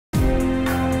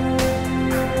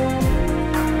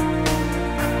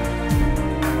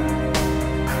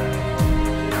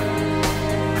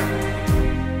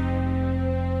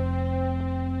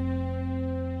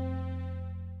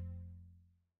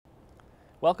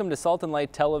Welcome to Salt and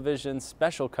Light Television's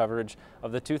special coverage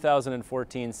of the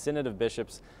 2014 Synod of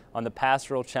Bishops on the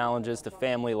pastoral challenges to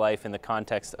family life in the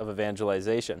context of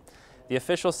evangelization. The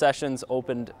official sessions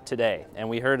opened today, and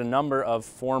we heard a number of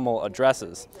formal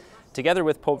addresses. Together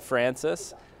with Pope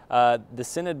Francis, the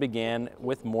Synod began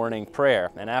with morning prayer,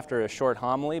 and after a short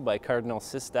homily by Cardinal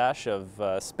Sistache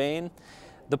of Spain,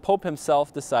 the Pope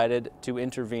himself decided to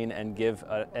intervene and give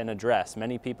an address.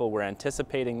 Many people were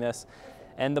anticipating this,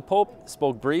 and the Pope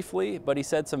spoke briefly, but he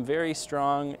said some very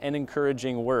strong and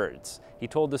encouraging words. He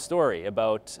told the story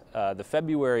about the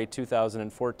February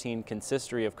 2014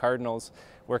 Consistory of Cardinals,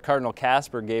 where Cardinal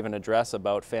Casper gave an address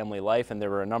about family life, and there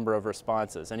were a number of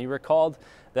responses. And he recalled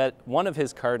that one of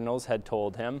his cardinals had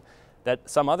told him that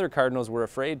some other cardinals were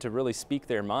afraid to really speak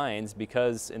their minds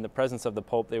because in the presence of the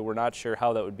Pope they were not sure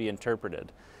how that would be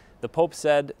interpreted. The Pope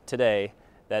said today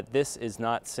that this is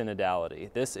not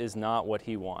synodality. This is not what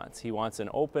he wants. He wants an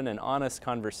open and honest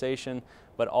conversation,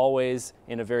 but always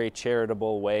in a very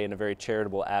charitable way, in a very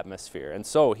charitable atmosphere. And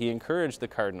so he encouraged the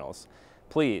cardinals,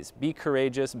 please be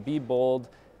courageous, be bold,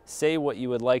 say what you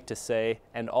would like to say,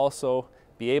 and also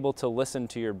be able to listen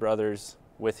to your brothers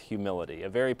with humility. A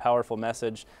very powerful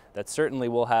message that certainly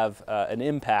will have an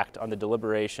impact on the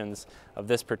deliberations of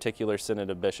this particular Synod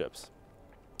of Bishops.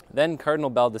 Then Cardinal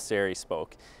Baldisseri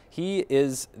spoke. He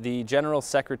is the General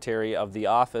Secretary of the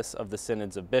Office of the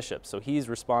Synods of Bishops, so he's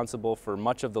responsible for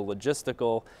much of the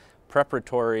logistical,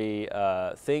 preparatory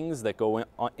things that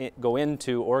go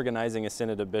into organizing a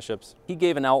Synod of Bishops. He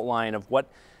gave an outline of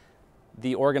what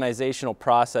the organizational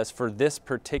process for this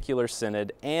particular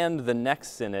Synod and the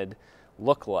next Synod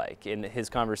look like in his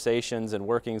conversations and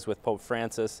workings with Pope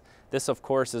Francis. This, of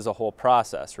course, is a whole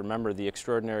process. Remember, the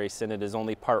Extraordinary Synod is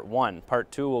only part one.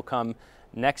 Part two will come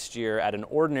next year at an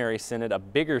ordinary synod, a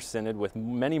bigger synod with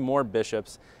many more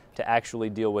bishops to actually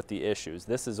deal with the issues.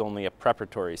 This is only a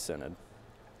preparatory synod.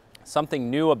 Something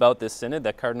new about this synod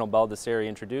that Cardinal Baldisseri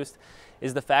introduced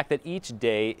is the fact that each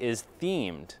day is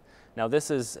themed. Now, this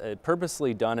is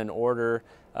purposely done in order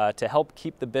to help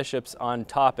keep the bishops on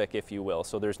topic, if you will.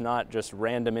 So there's not just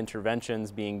random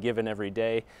interventions being given every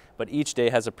day, but each day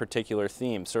has a particular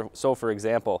theme. So for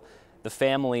example, the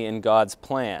family in God's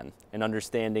plan, an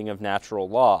understanding of natural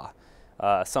law,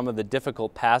 some of the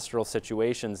difficult pastoral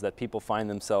situations that people find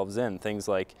themselves in, things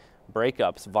like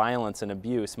breakups, violence and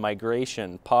abuse,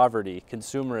 migration, poverty,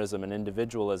 consumerism and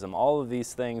individualism. All of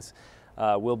these things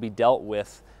will be dealt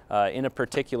with in a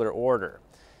particular order.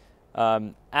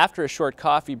 After a short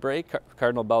coffee break,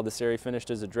 Cardinal Baldisseri finished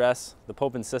his address. The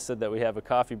Pope insisted that we have a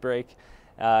coffee break.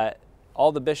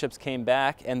 All the bishops came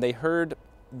back and they heard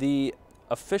the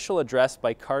official address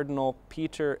by Cardinal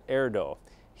Péter Erdő.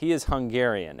 He is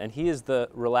Hungarian and he is the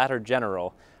Relator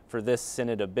General for this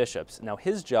Synod of Bishops. Now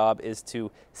his job is to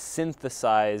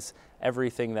synthesize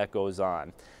everything that goes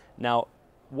on. Now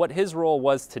what his role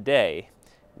was today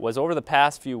was over the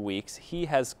past few weeks, he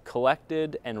has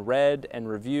collected and read and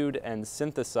reviewed and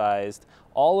synthesized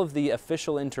all of the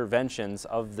official interventions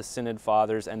of the Synod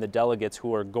Fathers and the delegates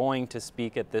who are going to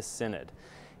speak at this Synod.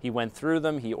 He went through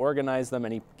them, he organized them,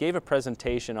 and he gave a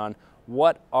presentation on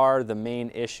what are the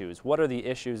main issues, what are the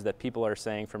issues that people are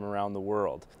saying from around the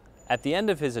world. At the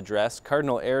end of his address,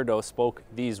 Cardinal Erdő spoke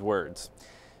these words.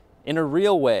 In a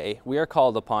real way, we are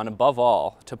called upon, above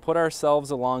all, to put ourselves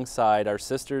alongside our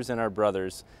sisters and our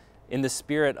brothers in the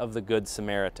spirit of the Good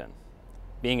Samaritan,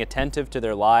 being attentive to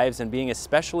their lives and being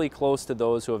especially close to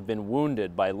those who have been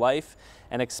wounded by life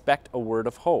and expect a word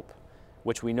of hope,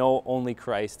 which we know only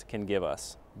Christ can give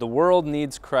us. The world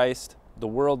needs Christ, the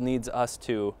world needs us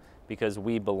too, because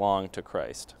we belong to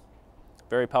Christ.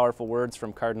 Very powerful words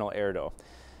from Cardinal Erdő.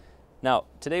 Now,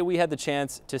 today we had the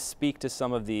chance to speak to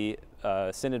some of the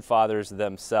Synod Fathers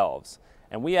themselves,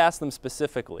 and we asked them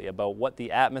specifically about what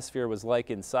the atmosphere was like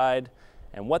inside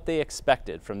and what they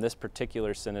expected from this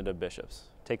particular Synod of Bishops.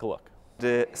 Take a look.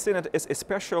 The Synod is a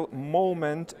special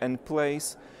moment and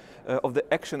place of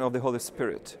the action of the Holy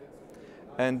Spirit,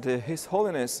 and His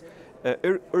Holiness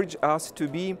urge us to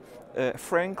be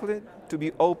frankly, to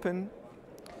be open,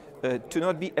 to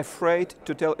not be afraid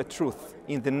to tell a truth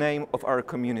in the name of our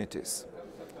communities.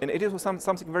 And it is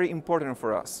something very important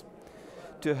for us,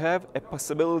 to have a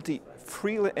possibility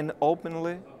freely and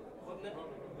openly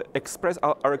express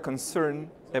our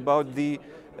concern about the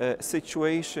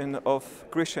situation of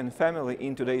Christian family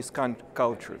in today's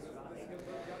culture.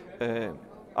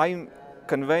 I'm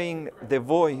conveying the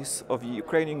voice of the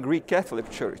Ukrainian Greek Catholic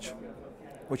Church,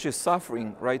 which is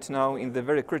suffering right now in the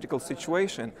very critical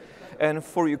situation. And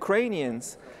for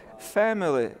Ukrainians,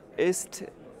 family is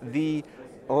the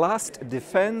last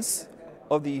defense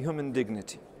of the human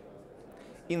dignity.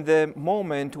 in the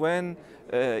moment when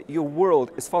your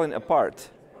world is falling apart,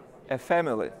 a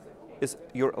family is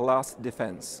your last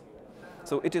defense.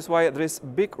 So it is why there is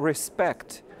big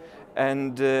respect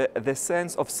and the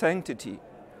sense of sanctity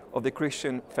of the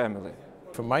Christian family.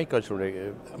 From my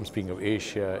culture, I'm speaking of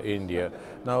Asia, India.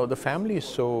 Now, the family is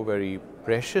so very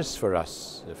precious for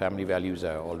us. The family values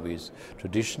are always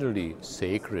traditionally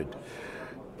sacred.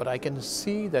 But I can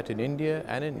see that in India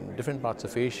and in different parts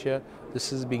of Asia,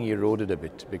 this is being eroded a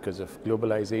bit because of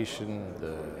globalization,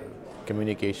 the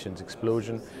communications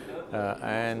explosion.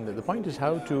 And the point is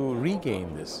how to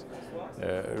regain this,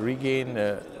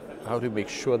 how to make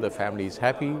sure the family is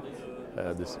happy.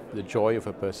 The joy of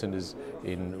a person is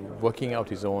in working out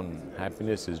his own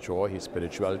happiness, his joy, his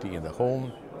spirituality in the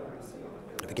home.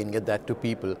 If we can get that to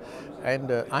people,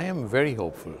 and I am very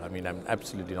hopeful. I mean, I'm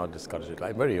absolutely not discouraged.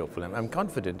 I'm very hopeful. I'm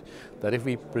confident that if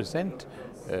we present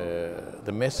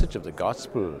the message of the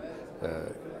gospel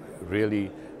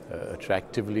really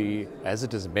attractively, as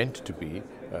it is meant to be,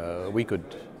 we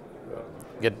could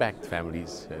get back the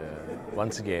families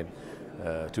once again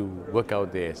to work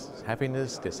out their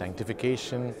happiness, their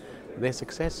sanctification, their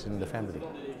success in the family.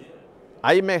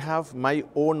 I may have my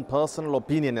own personal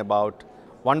opinion about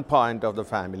one point of the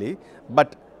family,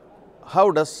 but how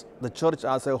does the church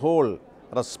as a whole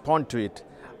respond to it?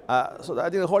 So I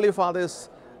think the Holy Father's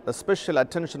special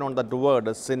attention on that word,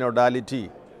 synodality,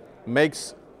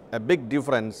 makes a big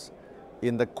difference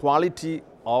in the quality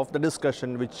of the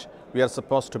discussion which we are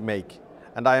supposed to make.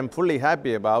 And I am fully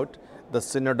happy about the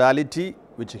synodality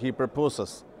which he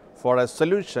proposes for a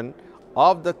solution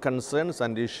of the concerns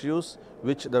and issues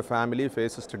which the family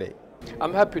faces today.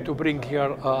 I'm happy to bring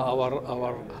here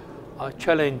our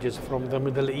challenges from the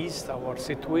Middle East, our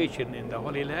situation in the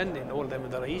Holy Land, in all the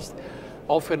Middle East.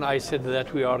 Often I said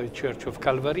that we are the Church of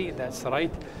Calvary, that's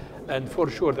right. And for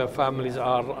sure the families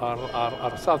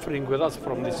are suffering with us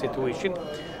from this situation.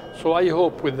 So I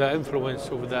hope with the influence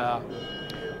of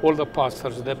all the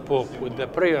pastors, the Pope, with the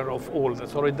prayer of all, the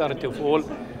solidarity of all,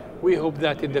 we hope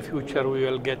that in the future we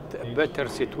will get a better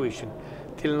situation.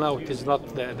 Till now it is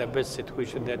not the best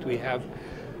situation that we have.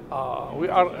 We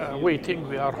are waiting,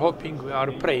 we are hoping, we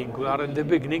are praying, we are in the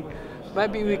beginning.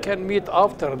 Maybe we can meet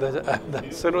after the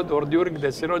Synod or during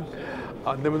the Synod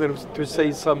to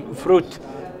say some fruit.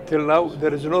 Till now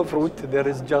there is no fruit, there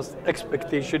is just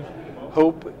expectation,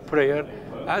 hope, prayer,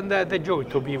 and the joy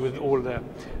to be with all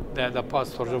the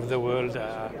pastors of the world.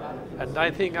 And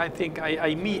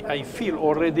I feel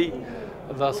already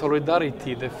the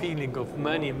solidarity, the feeling of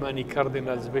many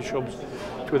cardinals, bishops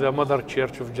to the Mother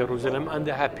Church of Jerusalem, and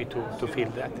they're happy to feel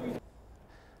that.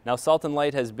 Now, Salt and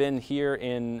Light has been here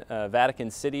in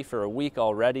Vatican City for a week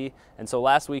already, and so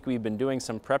last week we've been doing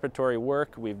some preparatory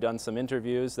work. We've done some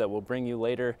interviews that we'll bring you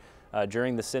later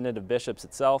during the Synod of Bishops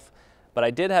itself. But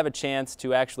I did have a chance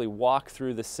to actually walk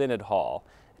through the Synod Hall,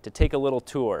 to take a little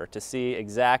tour, to see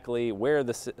exactly where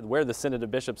the Synod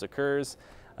of Bishops occurs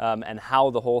and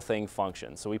how the whole thing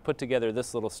functions. So we put together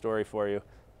this little story for you.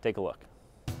 Take a look.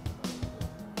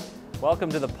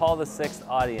 Welcome to the Paul VI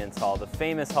Audience Hall, the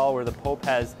famous hall where the Pope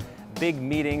has big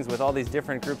meetings with all these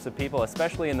different groups of people,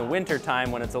 especially in the winter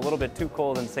time when it's a little bit too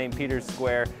cold in St. Peter's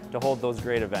Square to hold those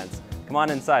great events. Come on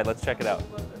inside, let's check it out.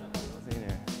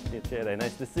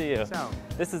 Nice to see you.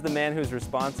 This is the man who's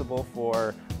responsible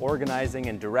for organizing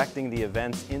and directing the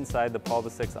events inside the Paul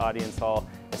VI Audience Hall,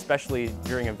 especially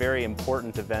during a very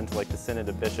important event like the Synod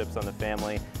of Bishops on the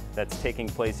Family that's taking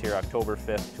place here October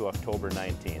 5th to October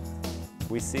 19th.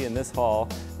 We see in this hall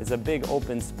is a big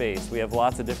open space. We have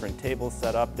lots of different tables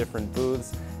set up, different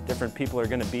booths, different people are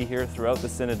going to be here throughout the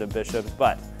Synod of Bishops,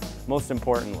 but most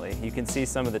importantly, you can see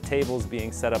some of the tables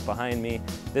being set up behind me.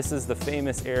 This is the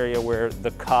famous area where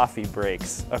the coffee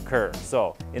breaks occur.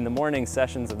 So in the morning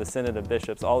sessions of the Synod of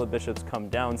Bishops, all the bishops come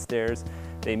downstairs,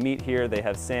 they meet here, they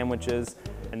have sandwiches,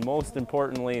 and most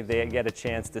importantly, they get a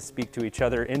chance to speak to each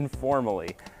other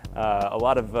informally. A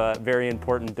lot of very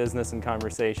important business and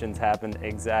conversations happen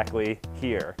exactly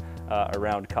here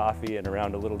around coffee and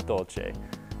around a little dolce.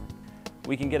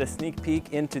 We can get a sneak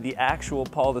peek into the actual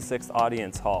Paul VI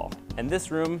Audience Hall. And this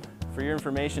room, for your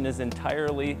information, is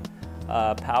entirely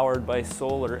powered by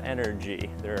solar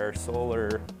energy. There are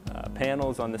solar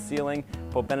panels on the ceiling.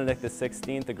 Pope Benedict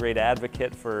XVI, a great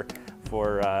advocate for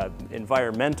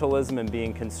environmentalism and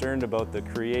being concerned about the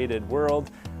created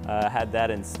world, had that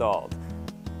installed.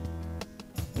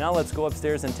 Now let's go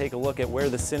upstairs and take a look at where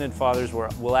the Synod Fathers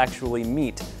will actually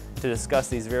meet to discuss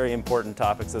these very important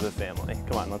topics of the family.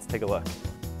 Come on, let's take a look.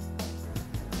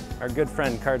 Our good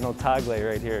friend Cardinal Tagle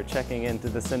right here checking into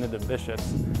the Synod of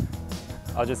Bishops.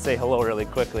 I'll just say hello really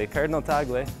quickly. Cardinal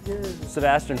Tagle, Yes.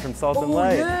 Sebastian from Salt and Oh,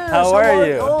 Light. yes. How are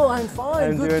you? Oh, I'm fine.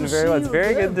 I'm Good doing to very see well. It's you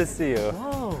very again. good to see you.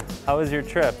 Wow. How was your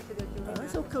trip?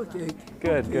 It's okay.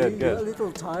 Good, Okay, good, good. A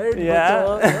little tired,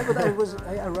 Yeah? but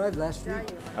I arrived last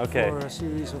week Okay. for a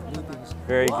series of meetings.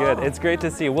 Very Wow. good. It's great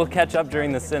to see you. We'll catch up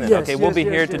during the Synod. Yes, Okay, we'll yes, be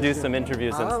yes, here to yes, do yes. some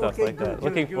interviews and stuff okay, like good, that. good,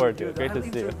 Looking good, forward to it. good. Great to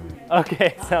I'll see you. interview.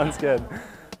 Okay, sounds good.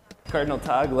 Cardinal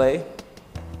Tagle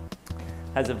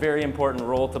has a very important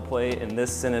role to play in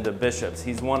this Synod of Bishops.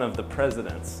 He's one of the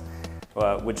presidents,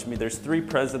 which means there's 3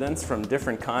 presidents from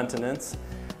different continents.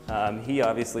 He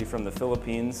obviously from the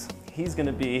Philippines. He's going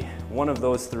to be one of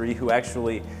those 3 who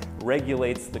actually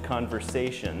regulates the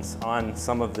conversations on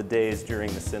some of the days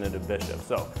during the Synod of Bishops.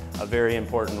 So a very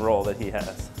important role that he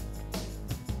has.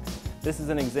 This is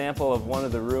an example of one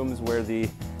of the rooms where the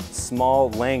small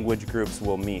language groups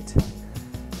will meet.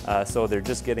 So they're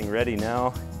just getting ready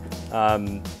now.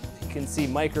 You can see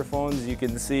microphones, you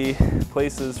can see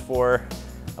places for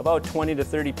about 20 to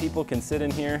 30 people can sit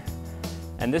in here.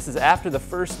 And this is after the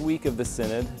first week of the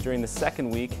Synod. During the second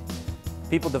week,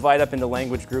 people divide up into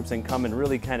language groups and come and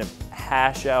really kind of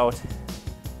hash out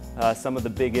some of the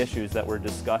big issues that were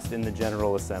discussed in the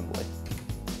General Assembly.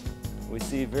 We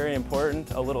see, very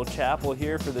important, a little chapel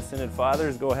here for the Synod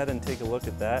Fathers. Go ahead and take a look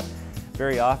at that.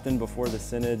 Very often before the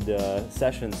Synod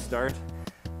sessions start,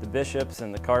 the bishops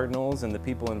and the cardinals and the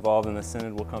people involved in the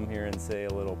Synod will come here and say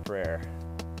a little prayer.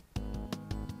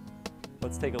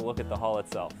 Let's take a look at the hall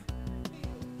itself.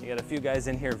 You got a few guys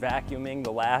in here vacuuming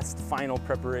the last final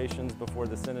preparations before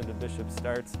the Synod of Bishops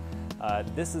starts.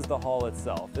 This is the hall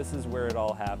itself. This is where it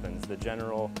all happens, the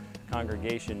general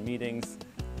congregation meetings.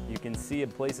 You can see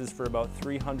places for about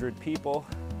 300 people.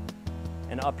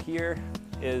 And up here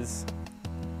is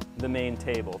the main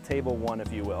table, table 1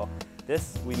 if you will.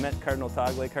 We met Cardinal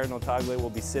Tagle. Cardinal Tagle will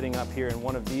be sitting up here in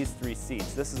one of these 3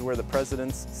 seats. This is where the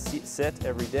presidents sit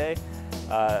every day.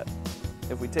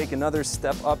 If we take another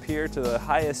step up here to the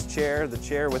highest chair, the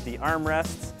chair with the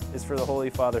armrests is for the Holy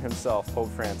Father himself, Pope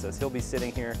Francis. He'll be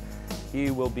sitting here.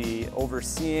 He will be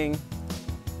overseeing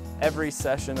every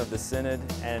session of the Synod,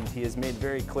 and he has made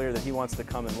very clear that he wants to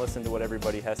come and listen to what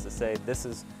everybody has to say. This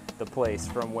is the place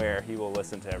from where he will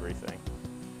listen to everything.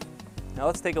 Now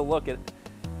let's take a look at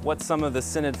what some of the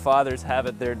Synod Fathers have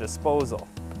at their disposal.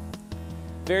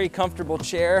 Very comfortable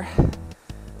chair,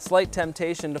 slight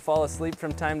temptation to fall asleep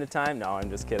from time to time. No,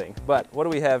 I'm just kidding. But what do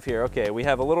we have here? Okay, we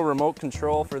have a little remote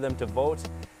control for them to vote.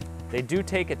 They do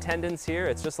take attendance here.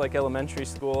 It's just like elementary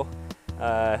school.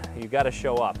 You got to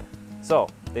show up. So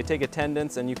they take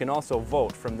attendance, and you can also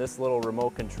vote from this little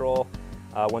remote control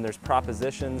when there's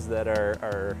propositions that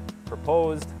are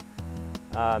proposed.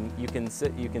 You can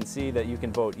see that you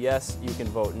can vote yes, you can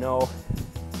vote no,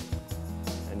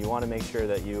 and you want to make sure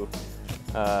that you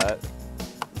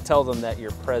tell them that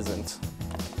you're present.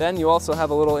 Then you also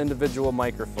have a little individual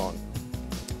microphone.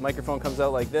 Microphone comes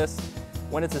out like this.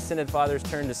 When it's a Synod Father's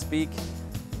turn to speak,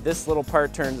 this little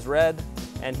part turns red,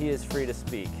 and he is free to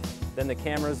speak. Then the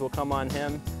cameras will come on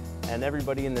him, and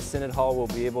everybody in the Synod Hall will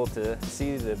be able to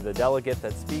see the delegate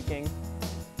that's speaking.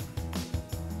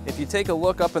 If you take a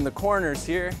look up in the corners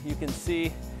here, you can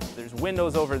see there's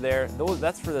windows over there.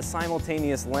 That's for the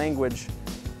simultaneous language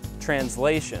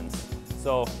translations.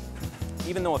 So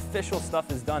even though official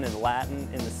stuff is done in Latin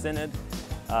in the Synod,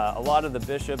 a lot of the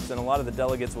bishops and a lot of the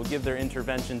delegates will give their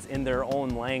interventions in their own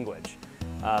language.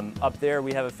 Up there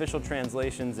we have official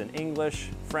translations in English,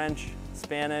 French,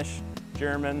 Spanish,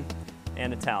 German,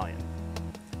 and Italian.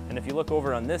 And if you look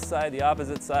over on this side, the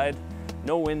opposite side,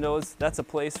 no windows, that's a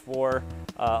place for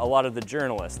a lot of the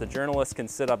journalists. The journalists can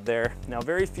sit up there. Now,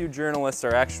 very few journalists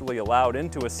are actually allowed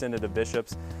into a Synod of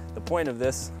Bishops. The point of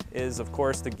this is, of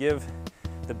course, to give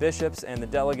the bishops and the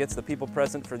delegates, the people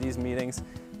present for these meetings,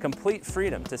 complete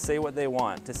freedom to say what they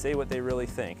want, to say what they really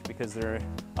think, because they're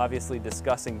obviously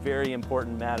discussing very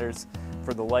important matters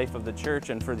for the life of the Church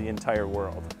and for the entire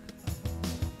world.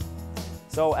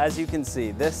 So as you can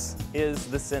see, this is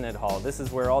the Synod Hall. This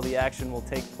is where all the action will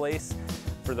take place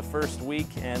for the first week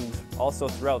and also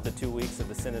throughout the 2 weeks of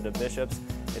the Synod of Bishops.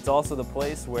 It's also the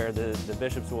place where the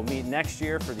bishops will meet next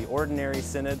year for the Ordinary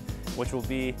Synod, which will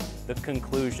be the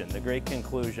conclusion, the great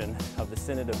conclusion of the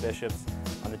Synod of Bishops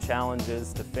on the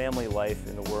challenges to family life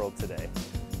in the world today.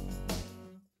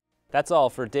 That's all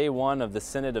for day 1 of the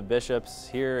Synod of Bishops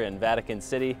here in Vatican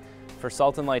City. For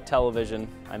Salt and Light Television,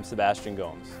 I'm Sebastian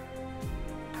Gomes.